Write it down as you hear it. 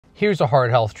Here's a hard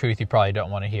health truth you probably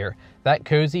don't want to hear. That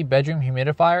cozy bedroom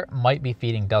humidifier might be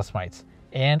feeding dust mites,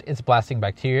 and it's blasting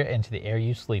bacteria into the air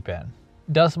you sleep in.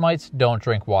 Dust mites don't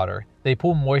drink water. They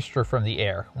pull moisture from the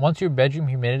air. Once your bedroom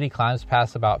humidity climbs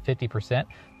past about 50%,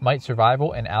 mite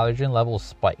survival and allergen levels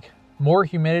spike. More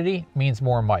humidity means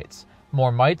more mites.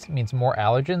 More mites means more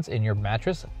allergens in your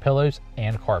mattress, pillows,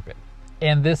 and carpet.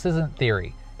 And this isn't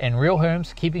theory. In real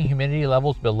homes, keeping humidity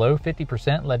levels below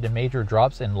 50% led to major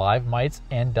drops in live mites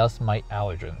and dust mite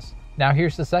allergens. Now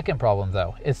here's the second problem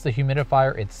though, it's the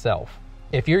humidifier itself.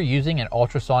 If you're using an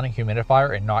ultrasonic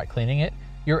humidifier and not cleaning it,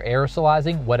 you're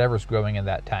aerosolizing whatever's growing in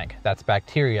that tank. That's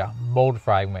bacteria, mold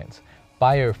fragments,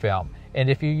 biofilm,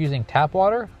 and if you're using tap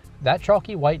water, that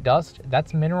chalky white dust,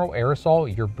 that's mineral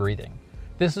aerosol you're breathing.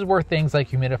 This is where things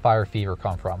like humidifier fever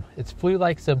come from. It's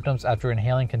flu-like symptoms after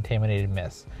inhaling contaminated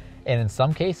mist. And in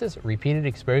some cases, repeated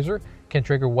exposure can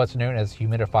trigger what's known as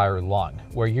humidifier lung,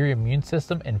 where your immune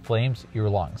system inflames your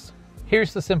lungs.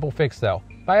 Here's the simple fix though.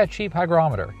 Buy a cheap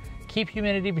hygrometer. Keep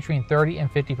humidity between 30 and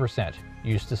 50%.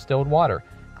 Use distilled water.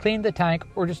 Clean the tank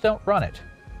or just don't run it.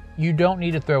 You don't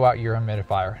need to throw out your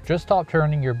humidifier. Just stop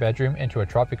turning your bedroom into a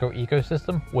tropical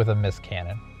ecosystem with a mist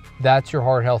cannon. That's your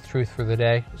hard health truth for the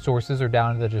day. Sources are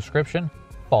down in the description.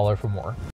 Follow for more.